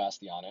Joe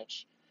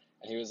Bastianich,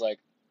 and he was like,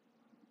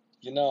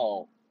 you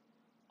know,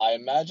 I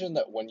imagine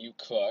that when you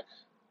cook,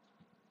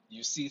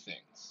 you see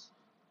things.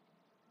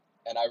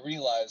 And I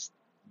realized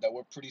that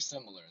we're pretty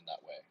similar in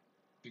that way.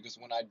 Because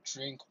when I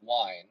drink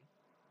wine,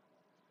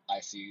 I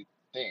see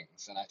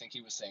things. And I think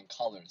he was saying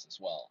colors as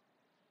well.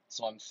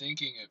 So I'm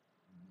thinking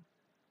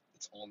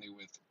it's only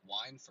with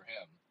wine for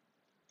him.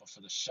 But for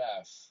the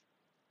chef,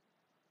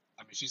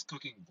 I mean, she's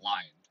cooking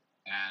blind.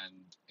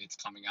 And it's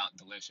coming out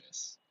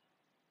delicious.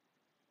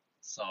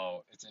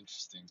 So it's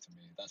interesting to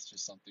me. That's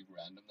just something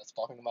random that's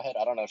popping in my head.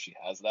 I don't know if she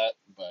has that,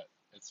 but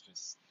it's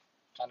just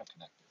kind of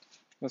connected.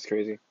 That's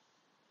crazy.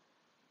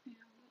 Yeah,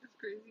 that's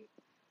crazy.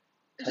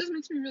 It just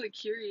makes me really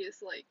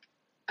curious, like,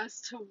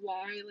 as to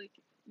why, like,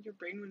 your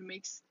brain would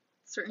make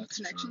certain That's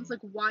connections, true.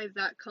 like, why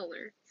that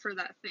color for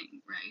that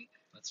thing, right?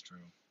 That's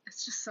true.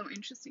 It's just so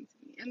interesting to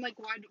me. And, like,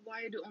 why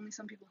do only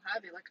some people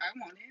have it? Like, I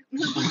want it.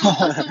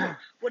 Also,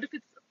 what if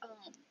it's,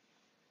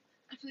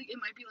 I feel like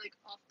it might be, like,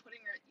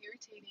 off-putting or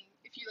irritating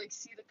if you, like,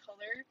 see the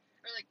color,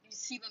 or, like, you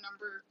see the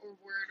number or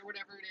word or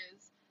whatever it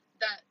is,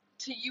 that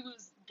to you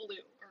is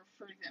blue, or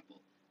for example,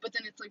 but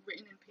then it's, like,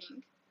 written in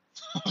pink.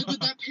 Like,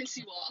 would that piss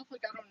you off?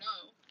 Like, I don't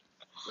know.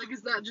 Like,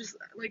 is that just,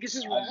 like, it's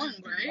just I didn't wrong,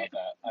 even think right? about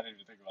that. I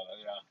didn't even think about that.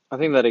 Yeah. I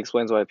think that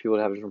explains why people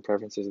have different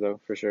preferences, though,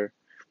 for sure.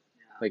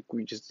 Yeah. Like,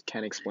 we just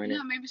can't explain it.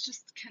 Yeah, maybe it's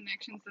just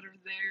connections that are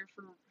there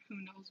for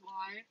who knows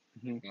why.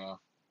 Yeah.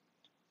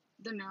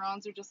 The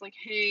neurons are just like,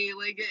 hey,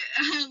 like,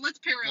 let's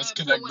pair Let's up.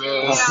 connect So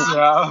this.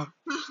 yeah.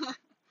 Yeah.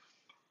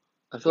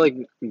 I feel like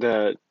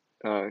the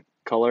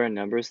color and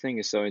numbers thing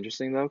is so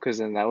interesting, though, because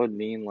then that would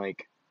mean,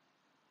 like,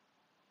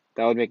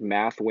 that would make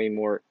math way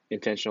more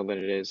intentional than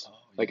it is. Oh,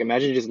 Like, yeah.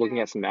 imagine just looking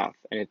Yeah. at some math,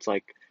 and it's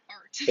like,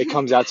 Art. it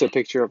comes out to a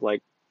picture of,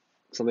 like,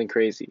 something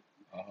crazy.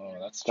 Oh,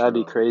 that's That'd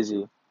be true.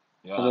 crazy.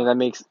 Yeah. And then that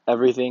makes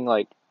everything,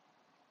 like,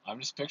 I'm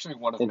just picturing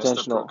one of Mr.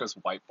 intentional. Puka's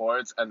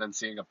whiteboards and then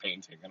seeing a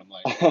painting, and I'm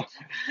like,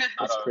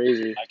 That's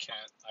crazy. I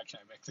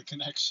can't make the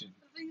connection.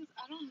 The thing is,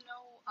 I don't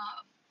know,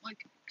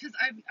 like, because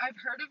I've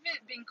heard of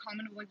it being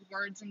common with, like,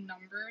 words and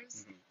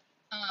numbers,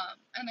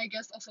 and I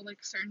guess also,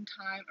 like, certain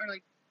time, or,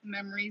 like,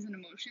 memories and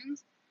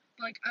emotions,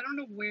 but, like, I don't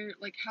know where,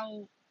 like,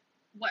 how,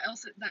 what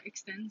else that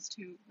extends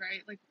to,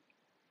 right? Like,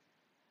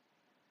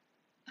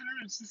 I don't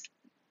know, it's just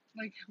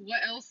Like,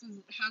 what else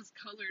has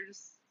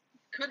colors?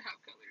 Could have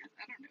colors.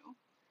 I don't know.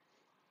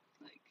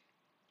 Like,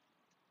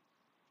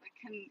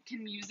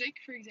 can music,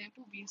 for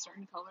example, be a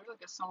certain color,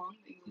 like a song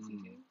that you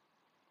listen to?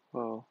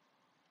 Well,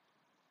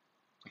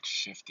 Like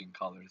shifting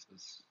colors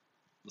as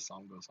the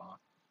song goes on.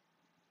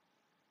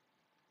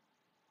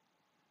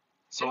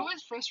 It So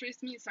always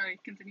frustrates me. Sorry,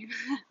 continue.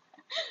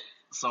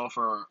 so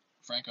for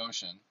Frank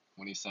Ocean,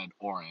 when he said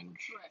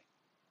orange,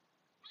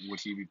 Right. would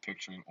he be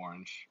picturing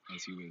orange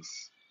as he was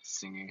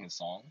singing his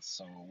songs?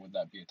 So would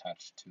that be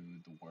attached to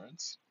the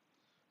words?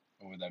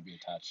 Or would that be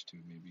attached to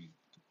maybe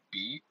the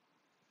beat,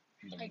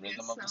 the I rhythm guess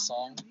of so. the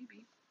song? Yeah,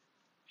 maybe.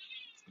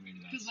 So maybe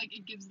Because that's like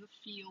it gives the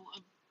feel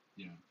of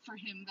yeah, for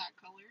him that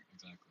color.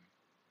 exactly.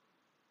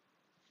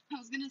 I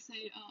was gonna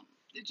say,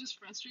 it just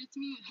frustrates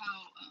me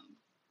how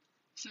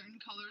certain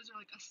colors are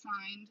like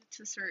assigned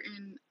to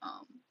certain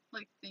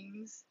like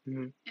things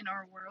Mhm. in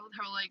our world.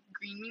 How like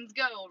green means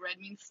go, red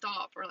means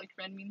stop, or like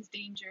red means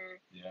danger,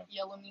 Yeah.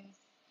 yellow means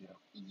Yeah.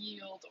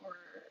 yield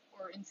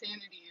or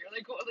insanity, or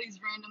like all these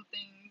random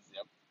things.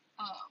 Yep.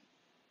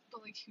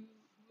 But like who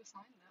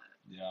assigned that?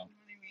 Yeah. You know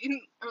what I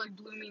mean? Or like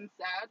blue means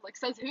sad. Like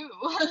says who?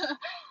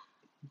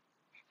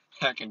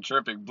 Heckin'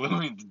 tripping. Blue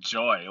means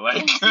joy.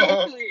 Like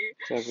Exactly.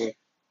 Exactly.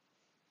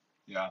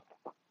 yeah.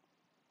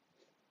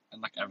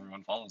 And like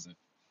everyone follows it.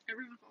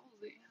 Everyone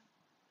follows it.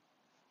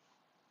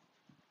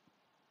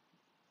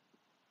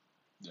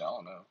 Yeah, I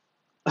don't know.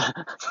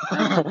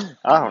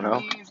 I don't know.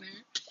 Me either.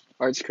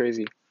 Art's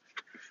crazy.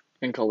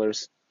 And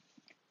colors.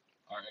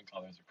 Art and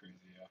colors are crazy,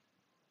 yeah.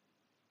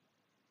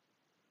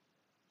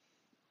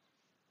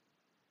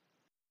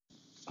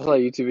 I saw a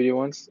YouTube video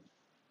once,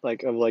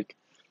 like of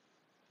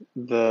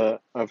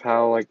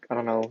how like I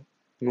don't know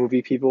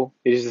movie people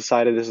they just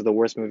decided this is the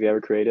worst movie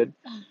ever created,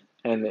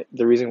 and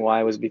the reason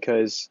why was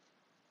because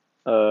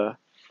uh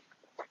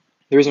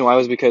there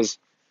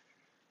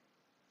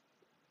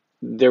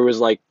was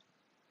like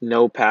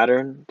no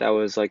pattern that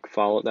was like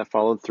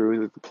followed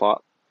through the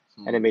plot,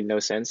 and it made no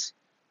sense.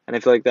 And I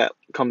feel like that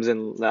comes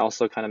in that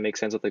also kind of makes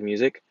sense with like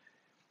music.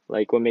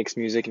 Like what makes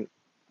music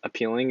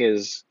appealing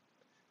is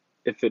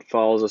if it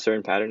follows a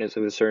certain pattern, is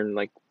with a certain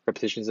like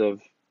repetitions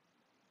of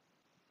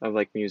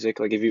like music.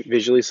 Like if you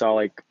visually saw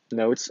like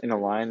notes in a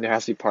line, there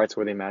has to be parts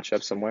where they match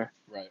up somewhere.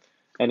 Right.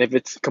 And if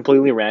it's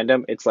completely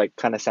random, it's like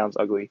kind of sounds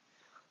ugly.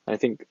 And I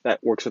think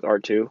that works with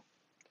art too.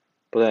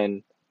 But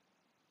then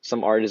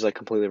some art is like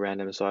completely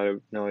random, so I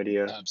have no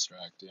idea.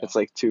 Abstract, yeah. It's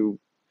like too,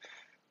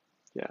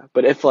 yeah.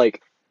 But if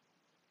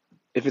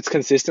it's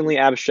consistently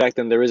abstract,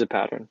 then there is a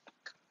pattern.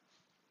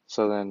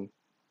 So then,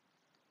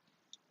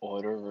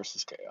 Order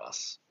versus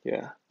chaos.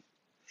 yeah.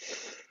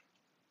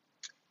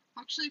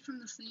 Actually, from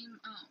the same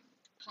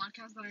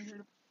podcast that I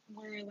heard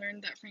where I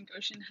learned that Frank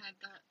Ocean had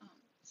that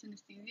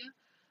synesthesia,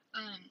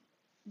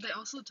 they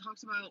also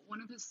talked about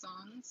one of his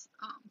songs,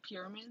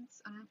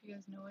 Pyramids. I don't know if you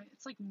guys know it.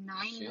 It's like 9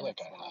 feel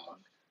minutes like I long. have.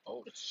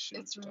 Oh shit.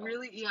 It's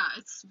really, yeah,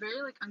 it's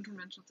very like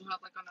unconventional to have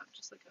like on a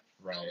just like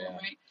a Right, album, yeah.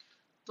 right?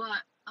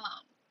 But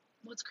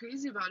what's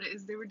crazy about it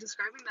is they were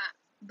describing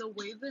that the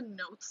way the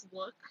notes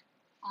look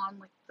on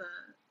like the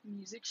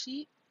music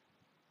sheet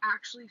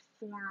actually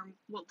form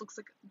what looks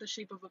like the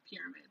shape of a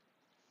pyramid.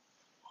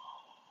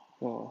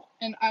 Well,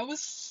 And I was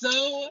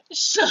so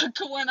shook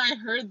when I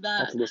heard I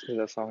have that to listen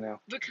to that song now.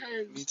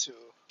 because Me too.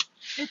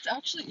 it's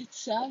actually it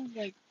sounds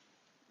like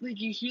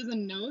you hear the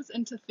notes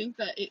and to think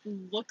that it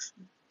looks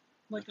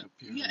like Like a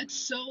yeah, pyramid. it's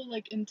so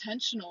like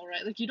intentional,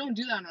 right? Like you don't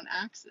do that on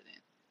accident.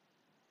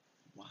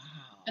 Wow.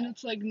 And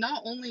it's like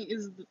not only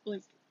is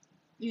like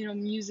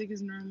music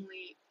is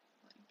normally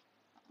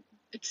like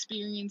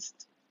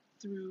experienced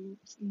through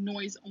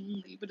noise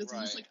only, but it's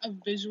almost Right. like a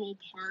visual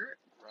part.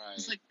 Right.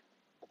 It's like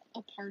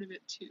a part of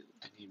it too.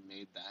 And he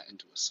made that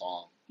into a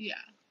song. Yeah.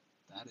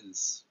 That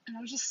is. And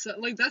I was just so,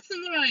 like, that's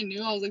something that I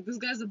knew. I was like, this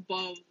guy's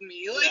above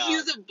me. Like, Yeah.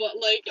 he's above,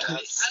 like, I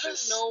That's don't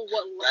just- know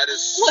what level. that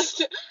is-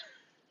 Like,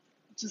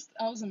 just,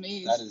 I was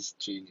amazed. That is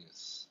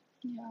genius.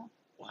 Yeah.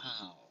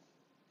 Wow.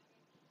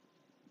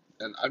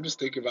 And I'm just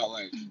thinking about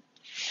like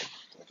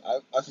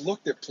I've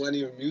looked at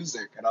plenty of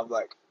music and I'm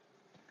like,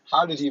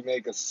 how did he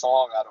make a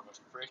song out of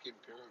a freaking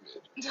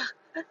pyramid?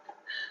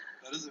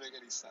 That doesn't make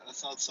any sense. That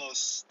sounds so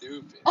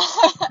stupid.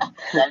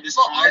 I'm just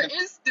trying art to.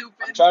 is stupid.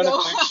 I'm trying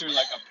so. to picture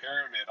like a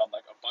pyramid on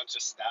like a bunch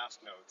of staff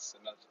notes,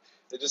 and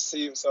it just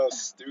seems so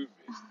stupid.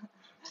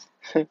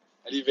 And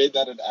he made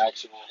that an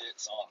actual hit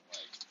song.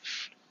 Like,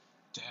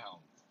 damn.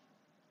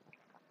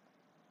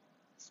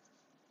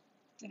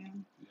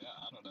 Damn. Yeah,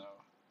 I don't know.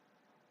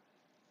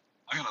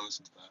 I gotta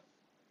listen to that.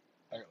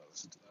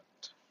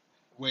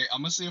 Wait,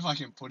 I'm gonna see if I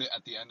can put it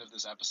at the end of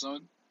this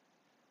episode.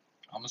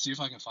 I'm gonna see if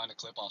I can find a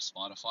clip off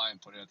Spotify and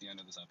put it at the end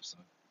of this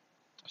episode.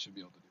 I should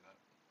be able to do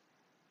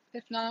that.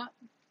 If not,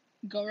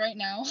 go right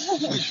now.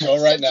 Go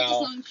right Search now.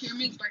 the song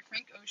Pyramids by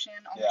Frank Ocean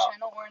on the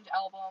Channel Orange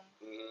album.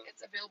 Mm-hmm.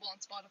 It's available on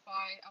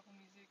Spotify, Apple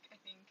Music, I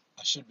think.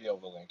 I should be able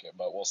to link it,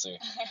 but we'll see.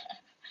 I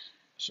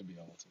should be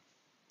able to.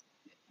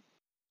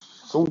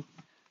 Cool.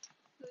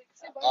 Like,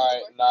 say bye. All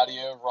right,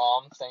 Nadia,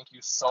 Rom, thank you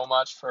so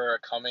much for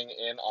coming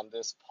in on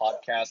this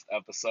podcast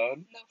episode.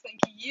 No, thank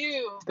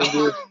you. Thank for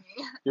you. having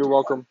me. You're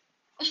welcome.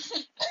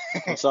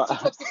 I'm sorry. Two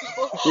types of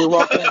people. You're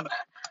welcome.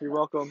 You're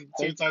welcome.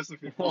 Two types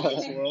of people in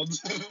this world.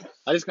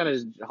 I just kind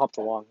of hopped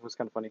along. It was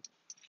kind of funny.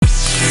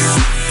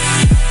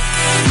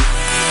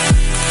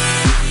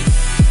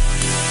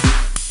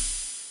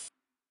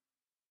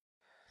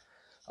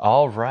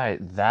 All right,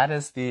 that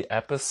is the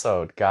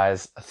episode,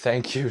 guys.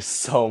 Thank you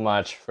so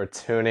much for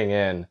tuning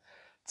in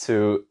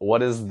to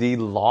what is the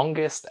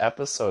longest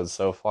episode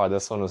so far.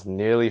 This one was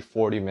nearly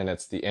 40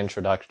 minutes. The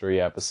introductory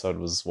episode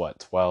was,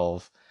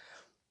 12?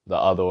 The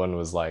other one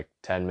was like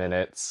 10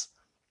 minutes.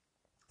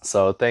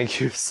 So thank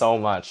you so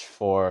much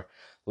for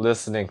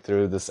listening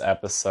through this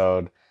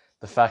episode.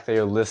 The fact that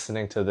you're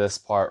listening to this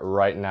part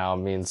right now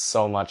means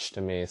so much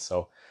to me.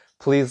 So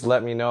please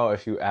let me know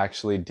if you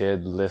actually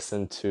did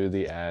listen to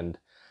the end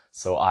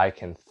so I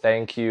can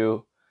thank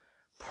you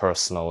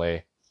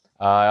personally.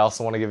 I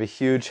also want to give a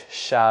huge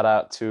shout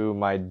out to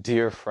my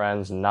dear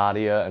friends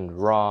Nadia and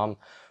Rom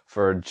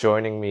for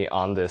joining me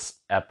on this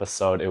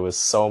episode. It was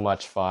so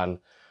much fun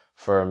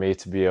for me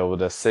to be able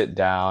to sit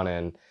down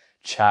and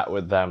chat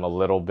with them a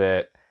little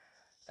bit.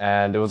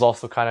 And it was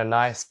also kind of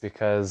nice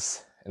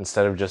because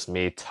instead of just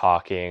me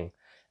talking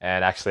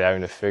and actually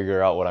having to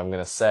figure out what I'm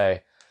going to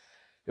say,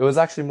 it was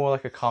actually more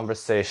like a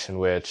conversation,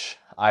 which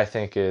I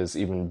think is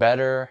even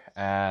better,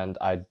 and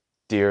I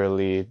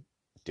dearly,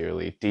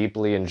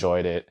 deeply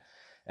enjoyed it.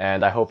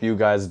 And I hope you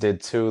guys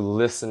did too,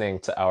 listening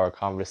to our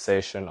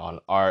conversation on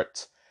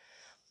art.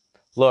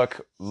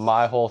 Look,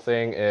 my whole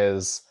thing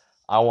is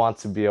I want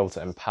to be able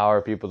to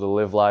empower people to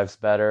live lives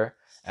better,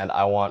 and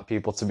I want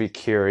people to be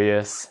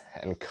curious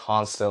and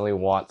constantly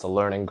want to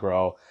learn and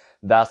grow.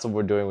 That's what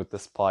we're doing with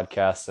this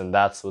podcast, and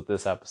that's what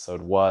this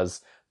episode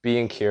was,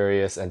 being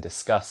curious and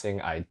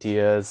discussing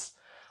ideas.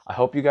 I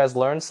hope you guys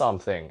learned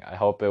something. I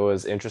hope it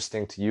was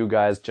interesting to you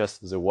guys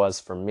just as it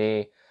was for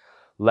me.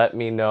 Let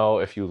me know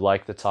if you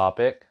liked the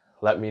topic.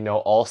 Let me know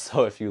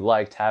also if you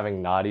liked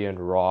having Nadia and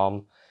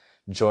Rom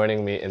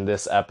joining me in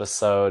this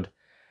episode,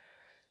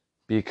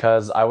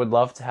 because I would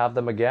love to have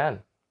them again.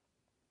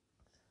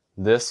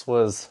 This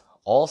was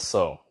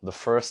also the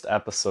first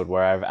episode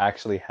where I've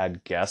actually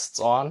had guests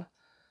on.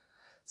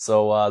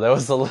 So there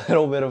was a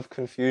little bit of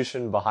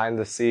confusion behind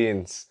the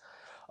scenes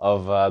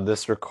of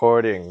this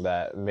recording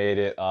that made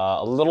it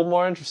a little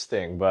more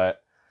interesting. But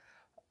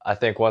I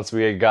think once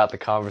we got the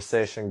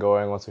conversation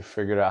going, once we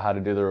figured out how to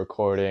do the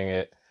recording,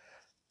 it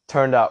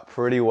turned out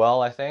pretty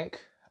well, I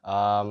think.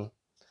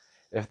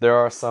 If there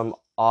are some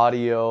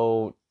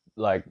audio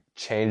like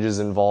changes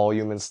in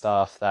volume and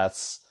stuff,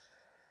 that's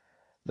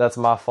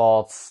my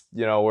fault.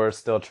 You know, we're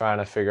still trying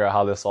to figure out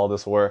how all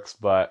this works,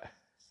 but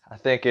I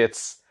think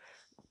it's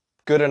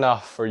good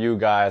enough for you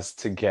guys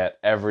to get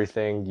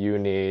everything you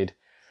need.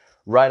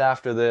 Right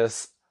after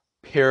this,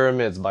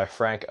 Pyramids by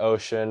Frank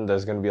Ocean.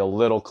 There's going to be a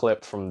little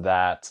clip from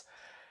that.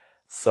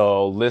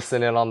 So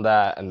listen in on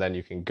that, and then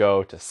you can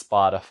go to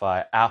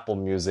Spotify, Apple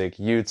Music,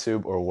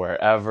 YouTube, or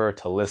wherever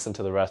to listen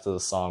to the rest of the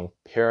song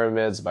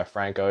Pyramids by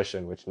Frank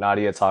Ocean, which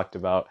Nadia talked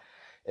about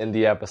in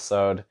the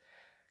episode.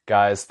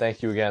 Guys,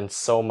 thank you again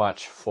so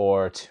much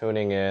for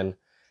tuning in.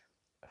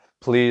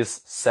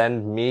 Please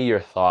send me your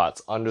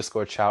thoughts,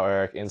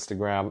 _ChowEric,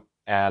 Instagram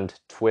and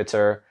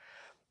Twitter.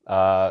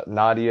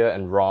 Nadia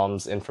and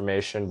Rom's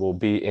information will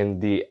be in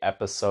the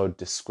episode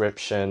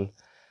description.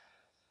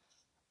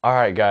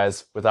 Alright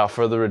guys, without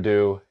further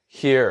ado,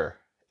 here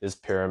is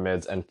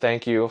Pyramids, and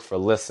thank you for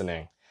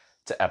listening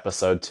to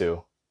episode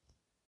 2.